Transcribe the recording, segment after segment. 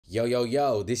Yo, yo,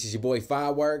 yo, this is your boy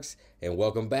Fireworks, and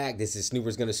welcome back. This is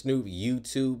Snoopers Gonna Snoop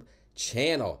YouTube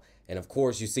channel. And of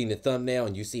course, you've seen the thumbnail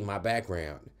and you see my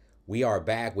background. We are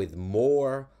back with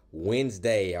more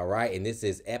Wednesday, all right? And this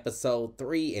is episode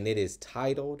 3, and it is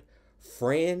titled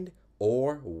Friend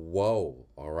or Woe,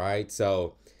 all right?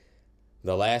 So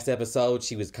the last episode,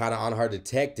 she was kind of on her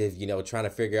detective, you know, trying to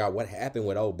figure out what happened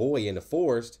with old boy in the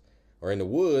forest or in the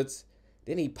woods.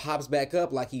 Then he pops back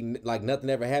up like nothing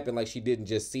ever happened, like she didn't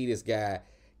just see this guy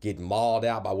get mauled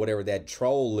out by whatever that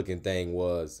troll-looking thing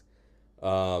was.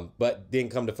 But then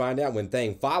come to find out when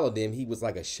Thing followed him, he was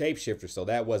like a shapeshifter, so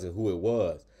that wasn't who it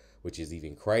was, which is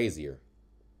even crazier.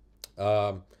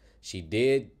 She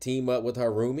did team up with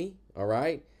her roomie, all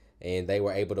right? And they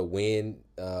were able to win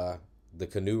the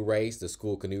canoe race, the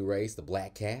school canoe race, the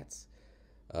Black Cats.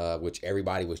 Which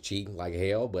everybody was cheating like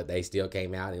hell, but they still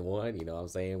came out and won. You know what I'm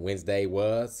saying? Wednesday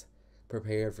was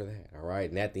prepared for that. All right.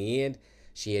 And at the end,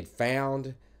 she had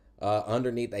found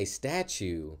underneath a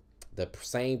statue the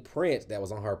same print that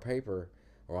was on her paper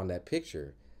or on that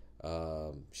picture.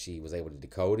 She was able to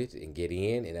decode it and get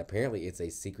in. And apparently it's a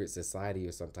secret society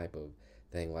or some type of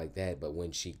thing like that. But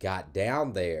when she got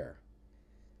down there,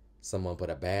 someone put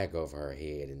a bag over her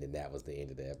head. And then that was the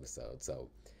end of the episode. So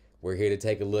we're here to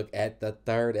take a look at the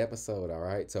 3rd episode, all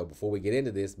right? So before we get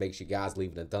into this, make sure you guys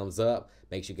leaving a thumbs up.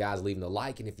 Make sure you guys leaving a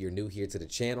like. And if you're new here to the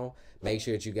channel, make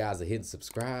sure that you guys are hitting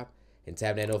subscribe and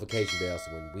tap that notification bell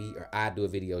so when we or I do a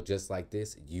video just like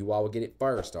this, you all will get it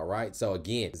first, all right? So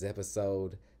again, this is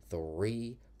episode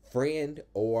 3, Friend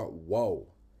or Woe.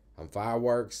 I'm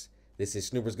Fireworks. This is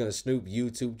Snoopers Gonna Snoop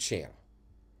YouTube channel.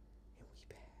 And we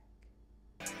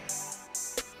back.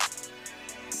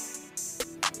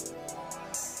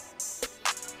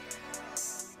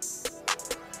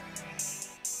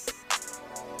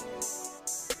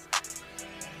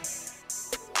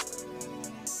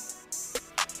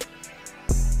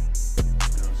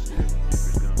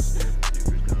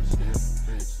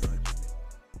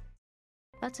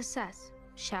 Let's assess,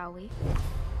 shall we?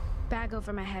 Bag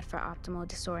over my head for optimal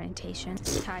disorientation.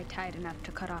 Tie tight enough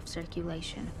to cut off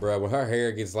circulation. Bro, when her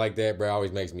hair gets like that, bro,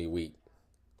 always makes me weak.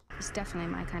 It's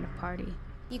definitely my kind of party.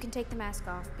 You can take the mask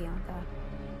off, Bianca.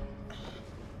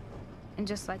 And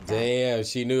just like that. Damn,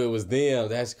 she knew it was them.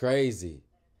 That's crazy.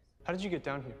 How did you get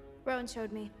down here? Rowan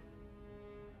showed me.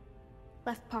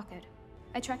 Left pocket.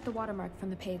 I tracked the watermark from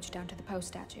the page down to the Poe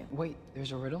statue. Wait,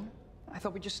 there's a riddle? I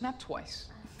thought we just snapped twice.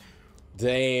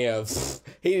 Damn,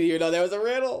 he didn't even know there was a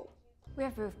riddle. We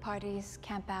have roof parties,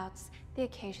 campouts, the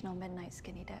occasional midnight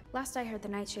skinny dip. Last I heard, the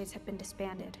Nightshades have been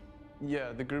disbanded.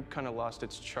 Yeah, the group kind of lost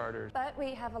its charter. But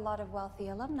we have a lot of wealthy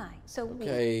alumni, so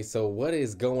Okay, so what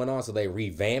is going on? So they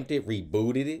revamped it,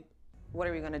 rebooted it? What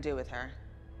are we gonna do with her?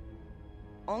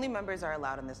 Only members are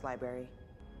allowed in this library.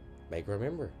 Make her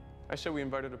remember. I said we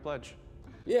invited a pledge.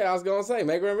 Yeah, I was gonna say,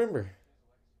 make her remember.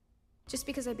 Just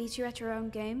because I beat you at your own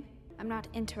game, I'm not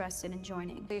interested in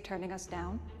joining. Are you turning us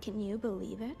down? Can you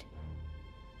believe it?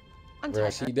 Bro,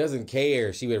 she doesn't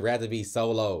care. She would rather be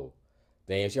solo.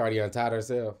 Damn, she already untied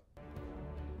herself.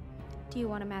 Do you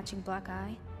want a matching black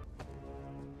eye?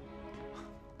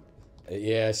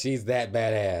 Yeah, she's that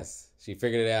badass. She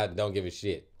figured it out and don't give a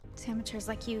shit. It's amateurs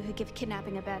like you who give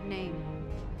kidnapping a bad name.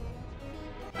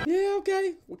 Yeah,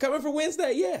 okay. We're coming for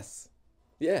Wednesday, yes.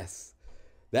 Yes.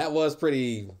 That was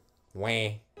pretty wah.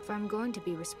 If I'm going to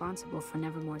be responsible for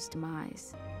Nevermore's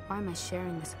demise, why am I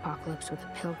sharing this apocalypse with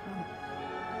a pilgrim?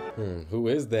 Who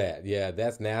is that? Yeah,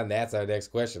 that's our next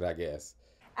question, I guess.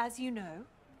 As you know,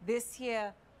 this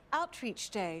year,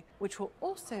 OutReach Day, which will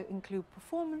also include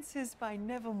performances by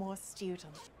Nevermore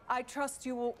students. I trust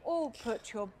you will all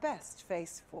put your best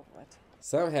face forward.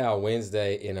 Somehow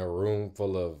Wednesday in a room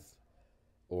full of,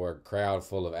 or a crowd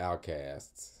full of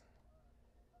outcasts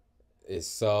is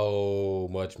so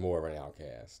much more of an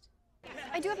outcast.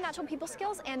 I do have natural people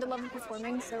skills and a love of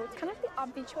performing, so it's kind of the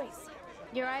obvious choice.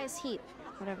 Your eye is heat,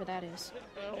 whatever that is.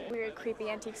 Weird, creepy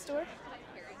antique store.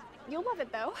 You'll love it,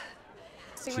 though.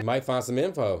 She might find some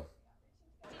info.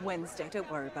 Wednesday, don't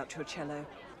worry about your cello.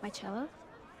 My cello?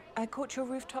 I caught your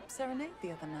rooftop serenade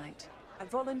the other night. I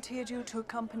volunteered you to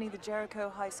accompany the Jericho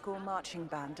High School marching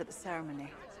band at the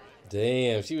ceremony.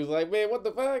 Damn, she was like, man, what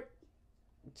the fuck?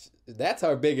 That's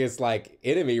her biggest, like,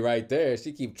 enemy right there.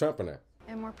 She keep trumping her.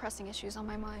 I have more pressing issues on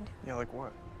my mind. Yeah, like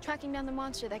what? Tracking down the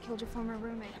monster that killed your former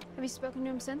roommate. Have you spoken to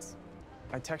him since?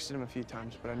 I texted him a few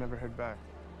times, but I never heard back.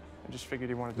 I just figured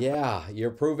he wanted to... Yeah,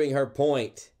 you're proving her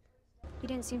point. You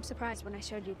didn't seem surprised when I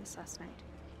showed you this last night.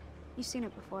 You've seen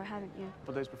it before, haven't you? A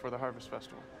couple days before the Harvest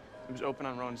Festival. It was open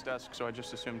on Rowan's desk, so I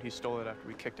just assumed he stole it after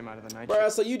we kicked him out of the night Bruh,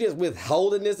 shift. so you just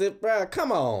withholding this? Bruh,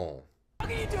 come on. How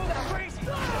can you do that, crazy?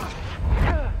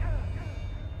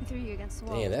 threw you against the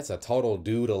wall. Damn, that's a total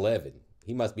dude 11.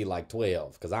 He must be like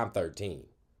 12, because I'm 13.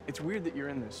 It's weird that you're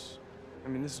in this. I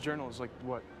mean, this journal is like,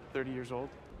 what, 30 years old?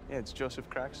 Yeah, it's Joseph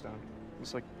Crackstone.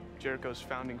 It's like Jericho's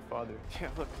founding father. Yeah,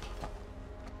 look.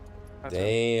 That's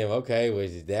Damn, okay, well,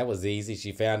 that was easy.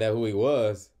 She found out who he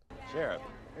was. Sheriff.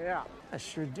 Yeah, I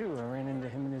sure do. I ran into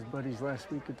him and his buddies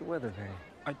last week at the weather vane.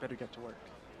 I'd better get to work.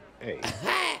 Hey.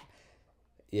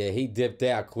 Yeah, he dipped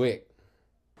out quick.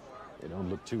 They don't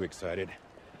look too excited.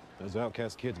 Those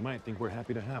outcast kids might think we're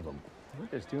happy to have them. I'm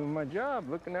just doing my job,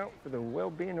 looking out for the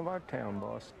well-being of our town,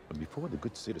 boss. But before the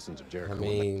good citizens of Jericho... I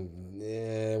mean,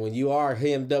 when you are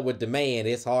hemmed up with the man,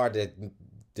 it's hard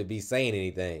to be saying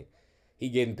anything. He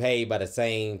getting paid by the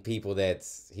same people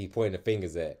that's he pointing the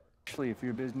fingers at. Actually, if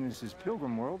your business is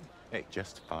Pilgrim World... Hey,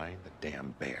 just find the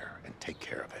damn bear and take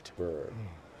care of it. Bruh.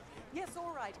 Yes,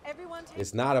 all right. Everyone take...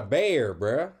 It's not a bear,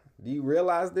 bruh. Do you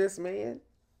realize this, man?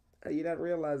 How you not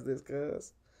realize this,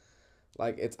 cuz?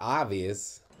 Like, it's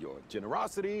obvious. Your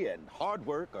generosity and hard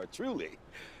work are truly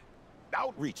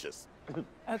outreaches.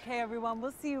 Okay, everyone.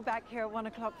 We'll see you back here at 1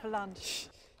 o'clock for lunch.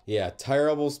 Yeah,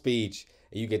 terrible speech.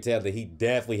 And you can tell that he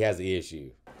definitely has an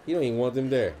issue. He don't even want them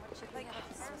there.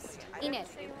 Ines,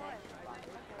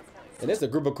 And it's a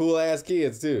group of cool-ass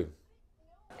kids, too.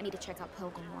 I need to check out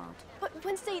Pilgrim World. But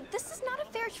Wednesday, this is not a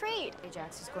fair trade.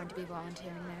 Ajax is going to be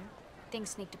volunteering there.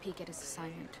 Things sneaked a peek at his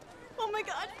assignment. Oh my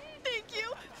God, thank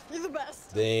you. You're the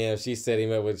best. Damn, she set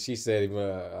him up with,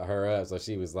 her up, so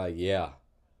she was like, yeah.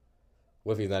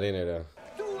 What if he's not in there, though?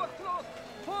 2 o'clock,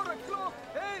 4 o'clock,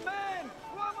 hey man,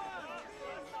 woman!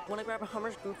 Wanna grab a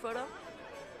Hummer's group photo?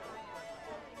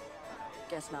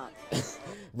 Guess not.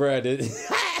 Bruh,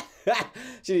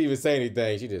 she didn't even say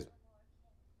anything. She just...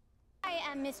 I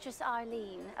am Mistress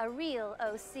Arlene, a real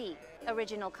OC,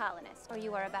 original colonist. Or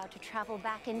you are about to travel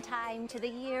back in time to the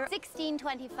year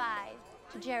 1625,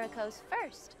 to Jericho's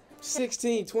first.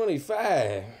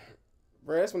 1625?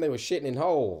 Bruh, that's when they were shitting in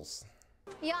holes.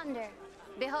 Yonder,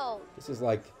 behold. This is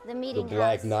like the meeting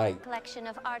Black house, Knight. Collection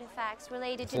of artifacts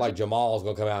related It's to like Jamal's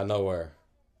gonna come out of nowhere.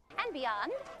 And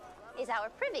beyond is our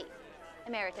privy,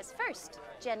 America's first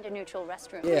gender-neutral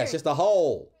restroom. Yeah, it's just a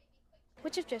hole.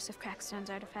 Which of Joseph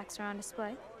Crackstone's artifacts are on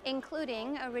display?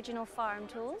 Including original farm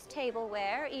tools,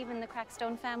 tableware, even the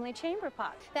Crackstone family chamber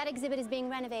pot. That exhibit is being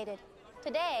renovated.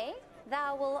 Today,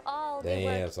 thou will all be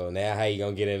Damn, so now how you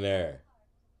gonna get in there?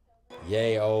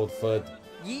 Yay, old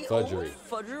Ye fudgery. old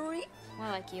fudgery? More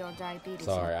like ye old diabetes.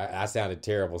 Sorry, I sounded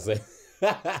terrible saying.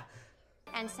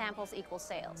 and samples equal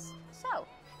sales. So,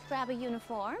 grab a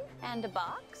uniform and a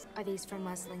box. Are these from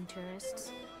Wesleyan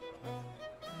tourists?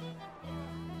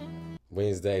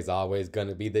 Wednesday's always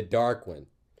gonna be the dark one.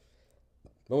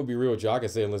 I'm gonna be real with you, I can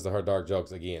sit and listen to her dark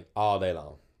jokes again all day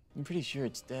long. I'm pretty sure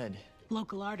it's dead.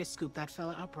 Local artists scooped that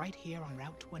fella up right here on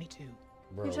Route 22.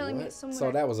 Bro, You're telling me what? somewhere... So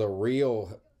that was a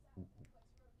real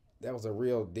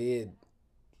dead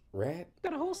rat?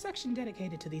 Got a whole section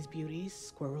dedicated to these beauties.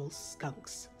 Squirrels,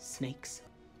 skunks, snakes.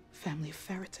 Family of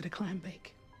ferrets at a clam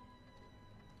bake.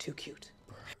 Too cute.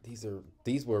 Bro,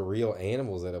 these were real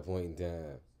animals at a point in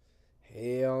time.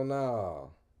 Hell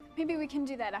no. Maybe we can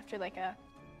do that after like an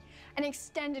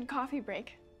extended coffee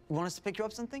break. You want us to pick you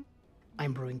up something?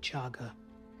 I'm brewing chaga.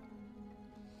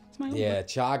 It's my own Yeah, work.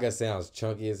 chaga sounds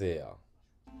chunky as hell.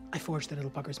 I forged the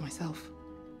little buggers myself.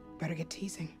 Better get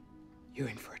teasing. You're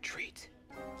in for a treat.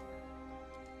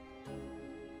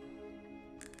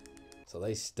 So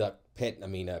they stuck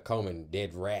combing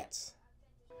dead rats.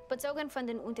 Bezogen von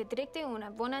den unterdrückten und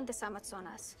Bewohnern des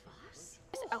Amazonas.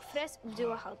 Auch frisch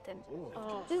zugehalten.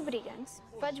 Übrigens,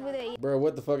 falls wurde... Bro,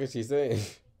 what the fuck is she saying?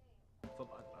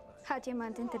 Hat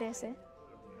jemand Interesse?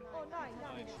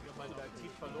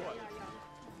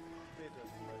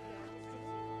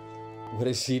 What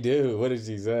did she do? What did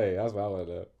she say? That's what I want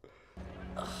to know.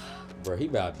 Bro, he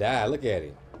about to die. Look at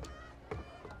him.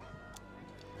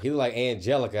 He look like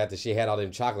Angelica after she had all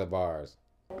them chocolate bars.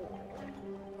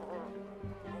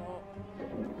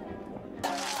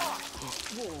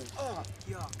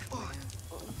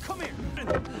 Come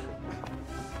here.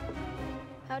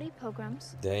 Howdy,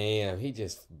 pilgrims. Damn, he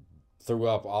just threw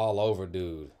up all over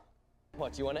dude.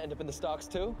 What, you want to end up in the stocks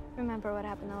too? Remember what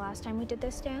happened the last time we did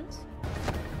this dance?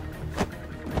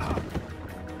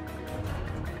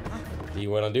 He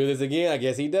want to do this again? I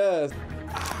guess he does.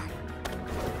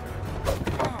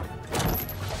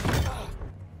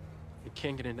 You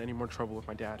can't get into any more trouble with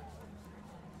my dad.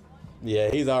 Yeah,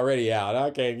 he's already out.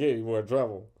 I can't get any more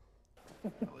trouble.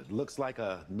 Well, it looks like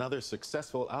another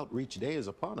successful outreach day is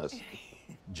upon us.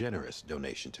 Generous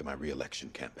donation to my re-election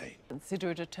campaign.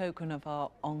 Consider it a token of our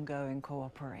ongoing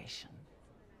cooperation.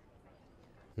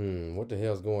 What the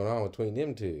hell's going on between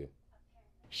them two?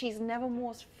 She's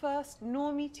Nevermore's first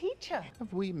normie teacher.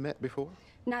 Have we met before?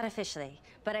 Not officially,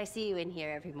 but I see you in here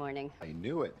every morning. I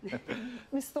knew it.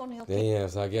 Miss Thornhill. Damn,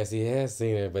 so I guess he has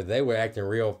seen her, but they were acting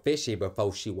real fishy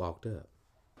before she walked up.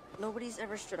 Nobody's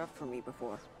ever stood up for me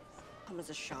before. Come as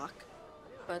a shock,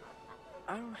 but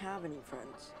I don't have any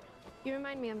friends. You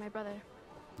remind me of my brother.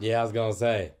 Yeah, I was gonna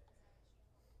say.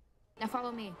 Now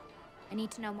follow me. I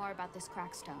need to know more about this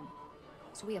crackstone.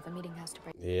 So we have a meeting house to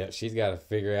break. Yeah, she's got to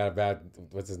figure out about,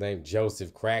 what's his name,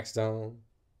 Joseph Crackstone.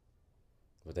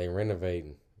 But they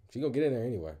renovating. She gonna get in there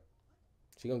anyway.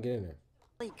 She gonna get in there.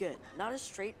 Really good. Not as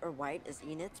straight or white as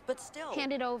Enid's, but still.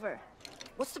 Hand it over.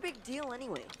 What's the big deal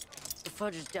anyway? The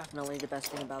fudge is definitely the best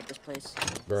thing about this place.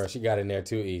 Bruh, she got in there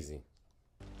too easy.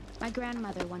 My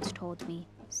grandmother once told me,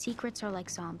 secrets are like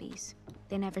zombies.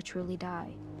 They never truly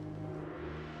die.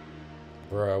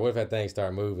 Bruh, what if that thing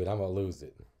start moving? I'm gonna lose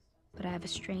it. But I have a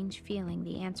strange feeling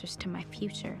the answers to my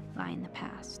future lie in the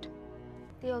past.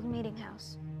 The old meeting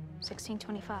house,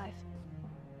 1625.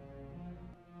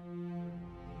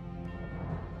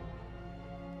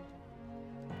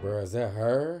 Bruh, is that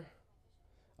her?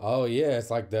 Oh yeah, it's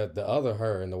like the other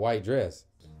her in the white dress.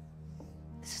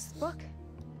 This is the book.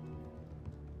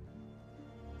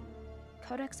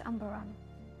 Codex Umberum.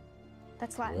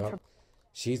 That's Latin for...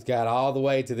 She's got all the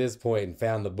way to this point and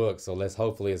found the book, so let's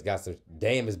hopefully it's got some...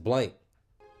 Damn, it's blank.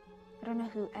 I don't know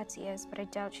who Etsy is, but I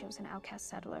doubt she was an outcast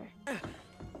settler.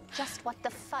 Just what the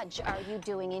fudge are you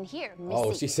doing in here, Missy?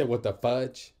 Oh, she said what the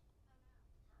fudge?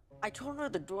 I told her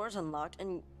the door's unlocked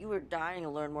and you were dying to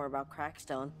learn more about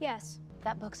Crackstone. Yes.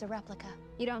 That book's a replica.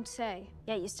 You don't say.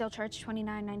 Yet you still charge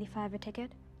 $29.95 a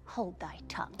ticket? Hold thy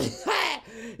tongue.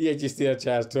 Yeah, you still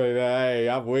charge 29. Hey,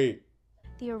 I'm weak.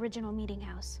 The original meeting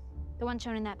house. The one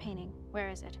shown in that painting. Where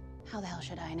is it? How the hell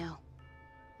should I know?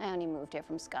 I only moved here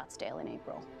from Scottsdale in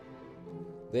April.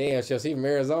 Damn, she's from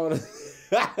Arizona.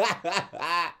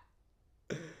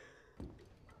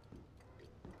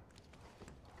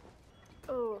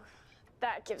 Oh,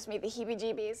 that gives me the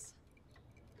heebie-jeebies.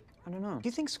 I don't know. Do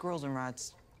you think squirrels and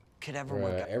rats could ever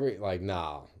work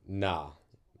out?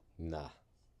 Nah.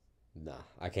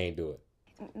 I can't do it.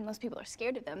 Most people are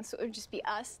scared of them, so it would just be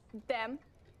us, them,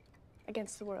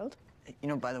 against the world. You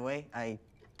know, by the way, I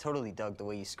totally dug the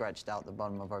way you scratched out the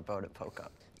bottom of our boat at Poke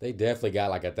Up. They definitely got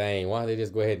like a thing. Why don't they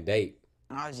just go ahead and date?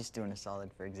 I was just doing a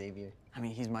solid for Xavier. I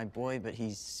mean, he's my boy, but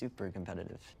he's super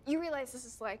competitive. You realize this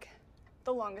is like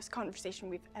the longest conversation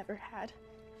we've ever had.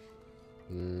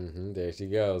 Mm-hmm, there she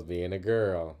goes, being a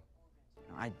girl.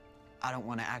 I don't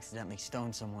want to accidentally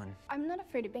stone someone. I'm not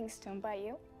afraid of being stoned by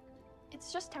you.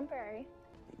 It's just temporary.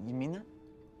 You mean that?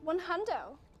 100.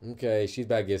 Okay, she's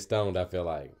about to get stoned, I feel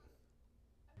like.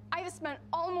 I've spent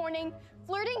all morning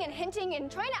flirting and hinting and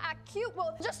trying to act cute.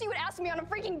 Well, just so you would ask me on a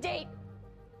freaking date.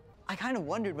 I kind of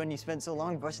wondered when you spent so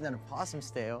long brushing down a possum's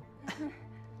tail.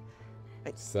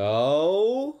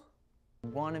 So?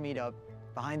 Want to meet up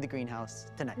behind the greenhouse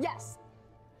tonight? Yes.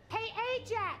 Hey,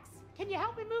 Ajax! Can you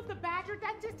help me move the badger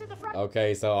dentist to the front?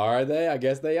 Okay, so are they? I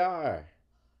guess they are.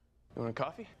 You want a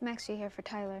coffee? I'm actually here for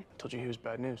Tyler. Told you he was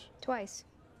bad news. Twice.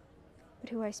 But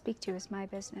who I speak to is my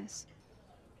business.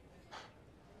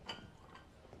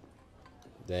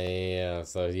 Damn,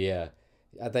 so yeah.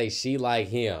 I think she like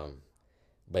him,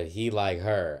 but he like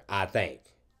her, I think.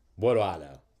 What do I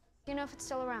know? Do you know if it's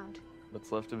still around?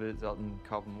 What's left of it is out in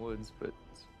Cobham Woods, but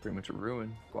it's pretty much a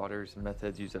ruin. Squatters and meth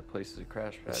heads use that place as a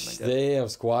crash pad. My dad... Damn,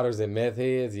 squatters and meth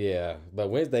heads, yeah. But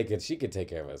Wednesday, she could take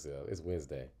care of herself. It's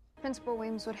Wednesday. Principal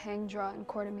Williams would hang, draw, and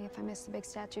quarter me if I missed the big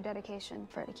statue dedication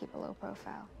for her to keep a low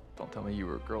profile. Don't tell me you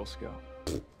were a Girl Scout.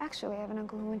 Actually, I have an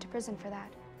uncle who went to prison for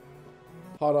that.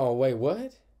 Hold on, wait,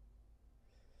 what?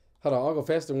 Hold on, Uncle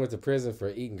Fester went to prison for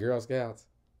eating Girl Scouts?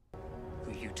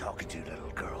 Who are you talking to, little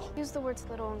girl? Use the words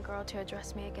little and girl to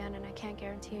address me again, and I can't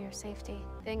guarantee your safety.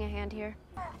 Thing a hand here.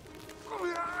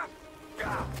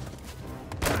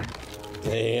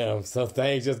 Damn, so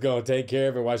Thing's just gonna take care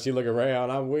of it while she look around.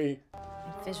 I'm weak.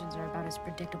 Visions are about as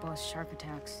predictable as shark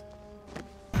attacks.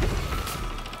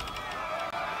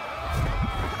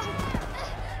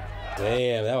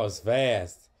 Damn, that was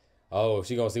fast. Oh,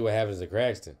 she gonna see what happens to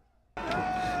Craxton.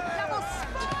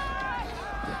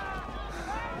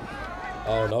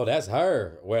 Oh no, that's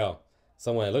her. Well,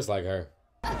 someone that looks like her.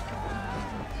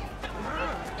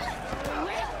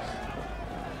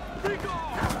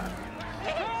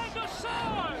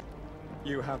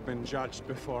 You have been judged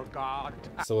before God.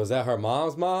 So is that her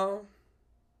mom's mom?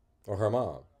 Or her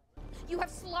mom? You have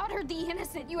slaughtered the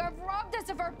innocent. You have robbed us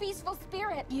of our peaceful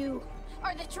spirit. You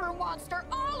are the true monster,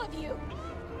 all of you.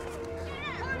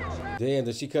 Damn,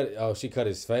 did she cut? Oh, she cut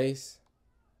his face.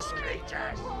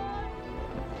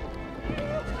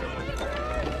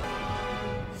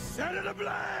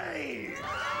 ablaze!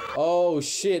 Oh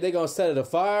shit, they gonna set it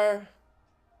afire?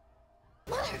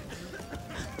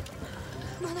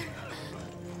 Mother.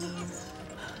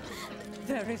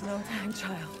 There is no time,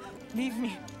 child. Leave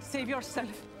me. Save yourself.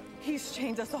 He's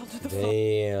chained us all to the floor.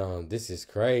 Damn, this is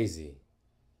crazy.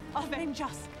 Avenge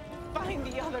us. Find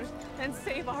the others and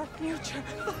save our future.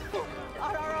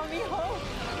 Are our only hope.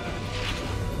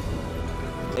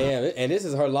 Damn, and this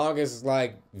is her longest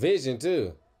like vision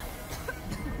too.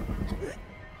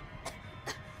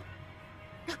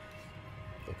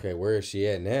 Okay, where is she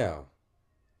at now?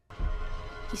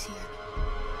 He's here.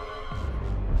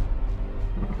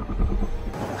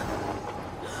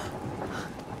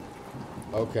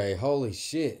 Okay, holy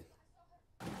shit.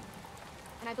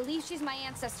 And I believe she's my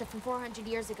ancestor from 400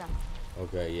 years ago.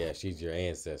 Okay, yeah, she's your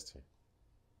ancestor.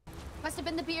 Must have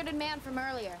been the bearded man from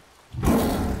earlier.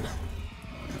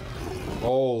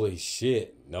 Holy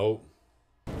shit, nope.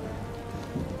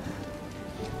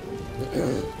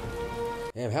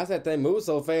 Damn, how's that thing move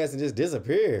so fast and just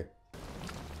disappear?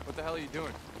 What the hell are you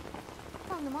doing?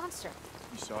 Found the monster.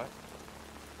 You saw it?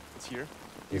 It's here.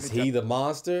 Is he the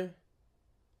monster?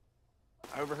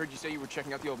 I overheard you say you were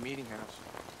checking out the old meeting house.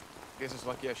 Guess it's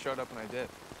lucky I showed up when I did.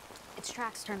 Its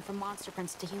tracks turned from monster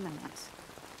prints to human ones.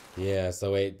 Yeah,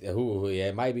 so yeah,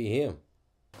 it might be him.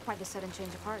 Why the sudden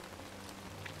change of heart?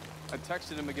 I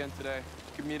texted him again today.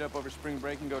 We could meet up over spring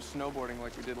break and go snowboarding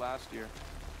like we did last year.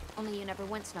 Only you never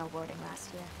went snowboarding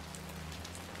last year.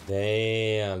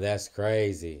 Damn, that's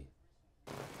crazy.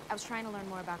 I was trying to learn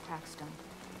more about Crackstone.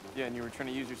 Yeah, and you were trying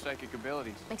to use your psychic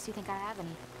abilities. Makes you think I have any.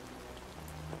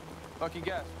 Lucky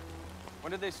guess.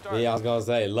 When did they start? Yeah, I was gonna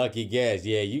say, lucky guess.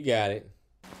 Yeah, you got it.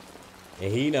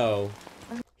 And he knows.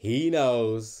 He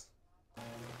knows.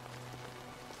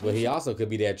 But he also could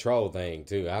be that troll thing,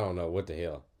 too. I don't know what the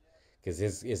hell. Because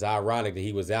it's ironic that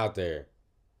he was out there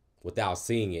without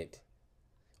seeing it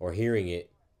or hearing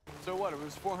it. So what? It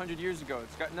was 400 years ago.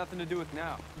 It's got nothing to do with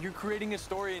now. You're creating a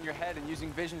story in your head and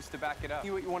using visions to back it up.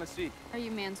 See what you want to see. Are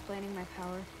you mansplaining my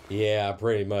power? Yeah,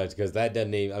 pretty much. Because that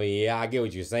doesn't even... I mean, yeah, I get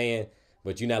what you're saying.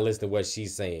 But you're not listening to what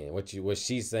she's saying. What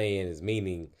she's saying is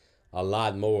meaning a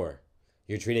lot more.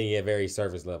 You're treating it at very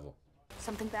surface level.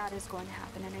 Something bad is going to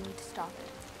happen and I need to stop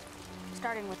it.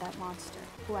 Starting with that monster,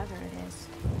 whoever it is.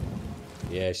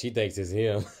 Yeah, she thinks it's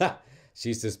him.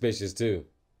 She's suspicious too.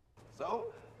 So,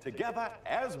 together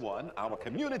as one, our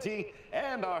community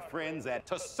and our friends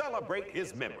to celebrate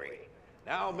his memory.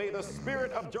 Now may the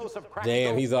spirit of Joseph Crackstone...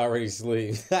 Damn, he's already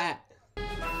asleep.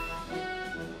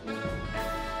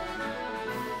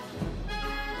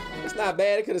 It's not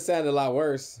bad. It could have sounded a lot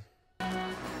worse.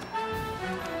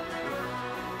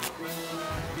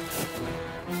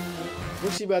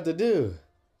 What's she about to do?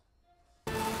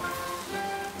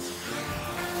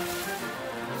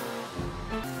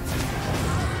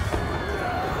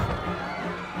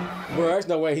 Bro, there's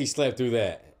no way he slept through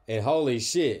that. And holy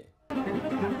shit.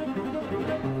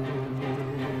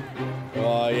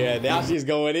 Oh yeah, now she's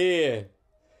going in.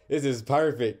 This is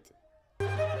perfect.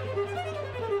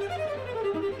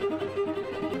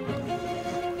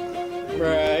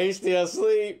 Bruh, he's still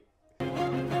asleep.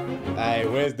 Hey,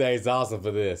 Wednesday's awesome for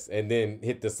this. And then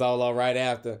hit the solo right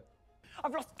after.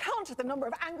 I've lost count of the number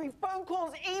of angry phone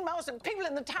calls, emails, and people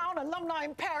in the town, alumni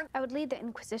and parents. I would lead the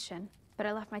Inquisition, but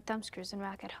I left my thumbscrews and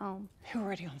rack at home. You're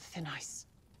already on thin ice.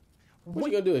 What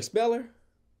you gonna do, expel her?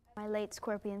 My late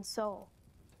scorpion soul.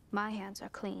 My hands are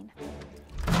clean.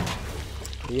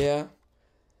 Yeah,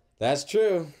 that's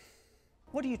true.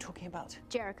 What are you talking about?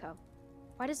 Jericho.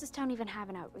 Why does this town even have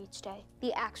an outreach day?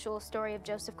 The actual story of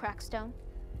Joseph Crackstone?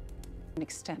 An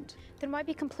extent. Then why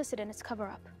be complicit in its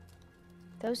cover-up?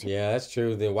 Those who... Yeah, that's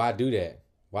true. Then why do that?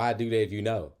 Why do that if you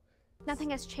know?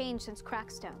 Nothing has changed since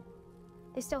Crackstone.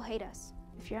 They still hate us.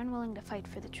 If you're unwilling to fight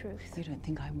for the truth... You don't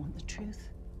think I want the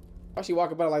truth? Why she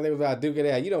walk about like they was about to duke it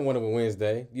out? You don't want it with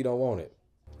Wednesday. You don't want it.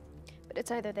 But it's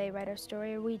either they write our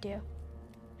story or we do.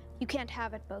 You can't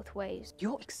have it both ways.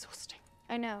 You're exhausting.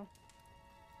 I know.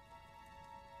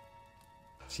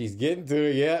 She's getting to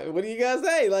it, yeah. What do you guys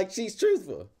say? Like, she's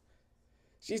truthful.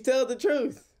 She's telling the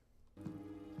truth.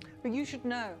 But you should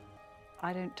know,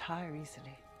 I don't tire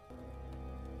easily.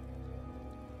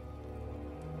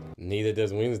 Neither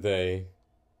does Wednesday.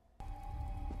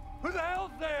 Who the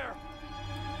hell's there?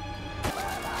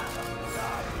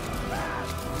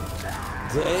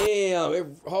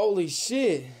 Damn, holy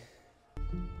shit.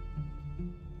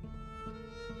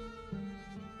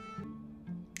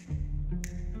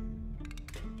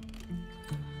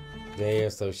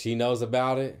 Damn, so she knows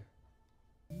about it?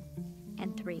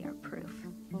 And 3 are proof.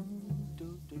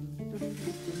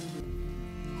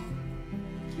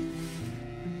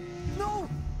 No!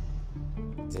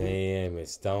 Damn, it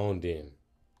stoned him.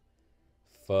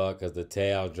 Fuck, cause the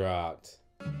tail dropped.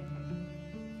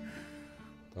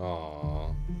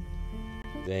 Aw.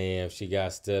 Damn, she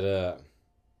got stood up.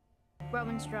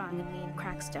 Rowan's drawing of me and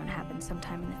Crackstone happen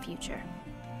sometime in the future.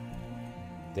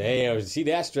 Damn, she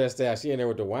that stressed out. She in there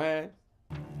with the wine.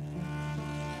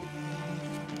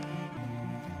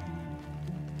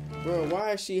 Bro,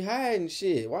 why is she hiding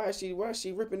shit? Why is she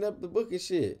ripping up the book and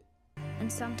shit?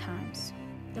 And sometimes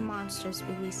the monsters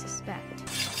we least suspect.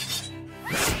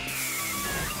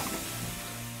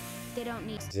 They don't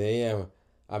need. Damn.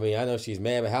 I mean, I know she's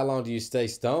mad, but how long do you stay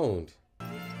stoned?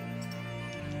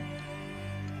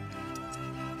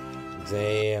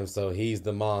 Damn, so he's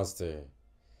the monster.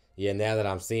 Yeah, now that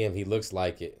I'm seeing him, he looks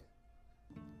like it.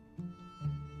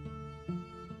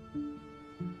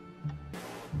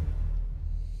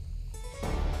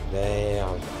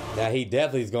 Damn. Now he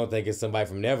definitely is going to think it's somebody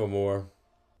from Nevermore.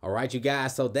 All right, you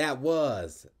guys. So that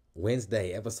was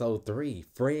Wednesday, episode 3,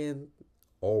 Friend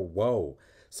or Woe.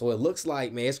 So it looks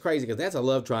like, man, it's crazy because that's a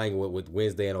love triangle with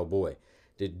Wednesday and oh boy.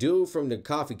 The dude from the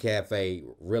coffee cafe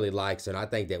really likes her, and I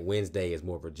think that Wednesday is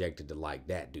more projected to like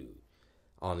that dude.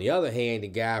 On the other hand, the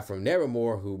guy from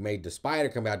Nevermore who made the spider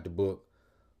come out the book,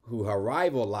 who her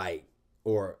rival like,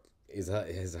 or is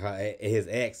his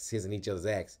ex, his and each other's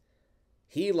ex,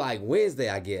 he like Wednesday,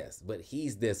 I guess, but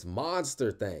he's this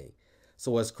monster thing.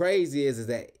 So what's crazy is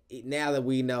that now that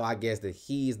we know, I guess, that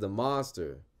he's the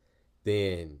monster,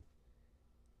 then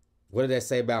what did that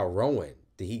say about Rowan?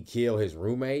 Did he kill his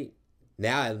roommate?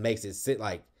 Now it makes it sit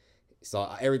like,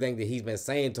 so everything that he's been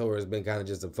saying to her has been kind of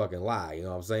just a fucking lie, you know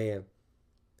what I'm saying?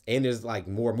 And there's like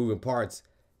more moving parts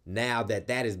now that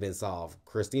that has been solved.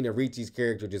 Christina Ricci's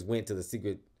character just went to the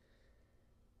secret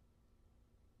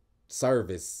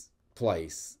service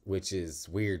place, which is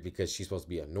weird because she's supposed to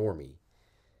be a normie.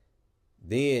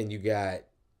 Then you got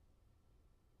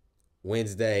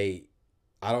Wednesday.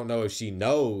 I don't know if she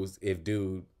knows if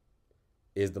dude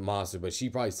is the monster, but she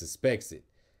probably suspects it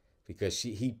because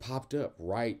he popped up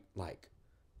right, like,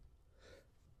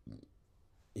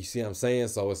 you see what I'm saying?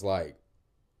 So it's like,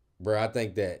 bro, I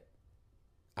think that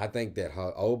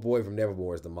her old boy from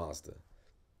Nevermore is the monster.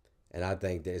 And I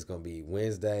think that it's going to be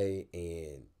Wednesday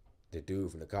and the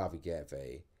dude from the coffee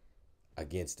cafe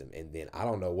against him. And then I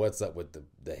don't know what's up with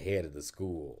the head of the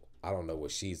school. I don't know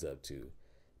what she's up to.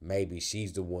 Maybe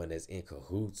she's the one that's in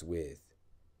cahoots with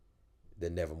the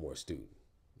Nevermore student.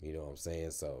 You know what I'm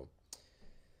saying? So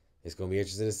it's going to be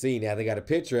interesting to see. Now they got a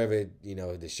picture of it. You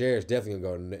know, the sheriff's definitely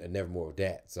going to go to Nevermore with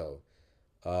that. So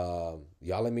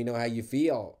y'all let me know how you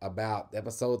feel about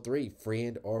episode 3,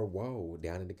 Friend or Woe,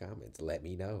 down in the comments. Let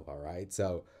me know. All right.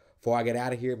 So before I get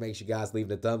out of here, make sure you guys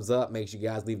leave a thumbs up. Make sure you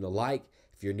guys leave a like.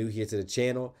 If you're new here to the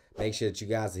channel, make sure that you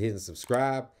guys are hitting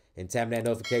subscribe and tapping that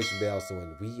notification bell so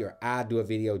when we or I do a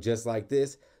video just like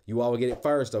this, you all will get it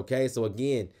first. Okay. So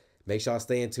again, make sure y'all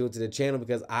stay in tune to the channel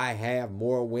because I have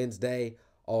more Wednesday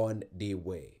on the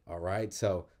way. All right.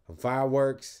 So from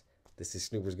Fireworks, this is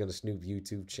Snooper's Gonna Snoop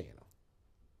YouTube channel.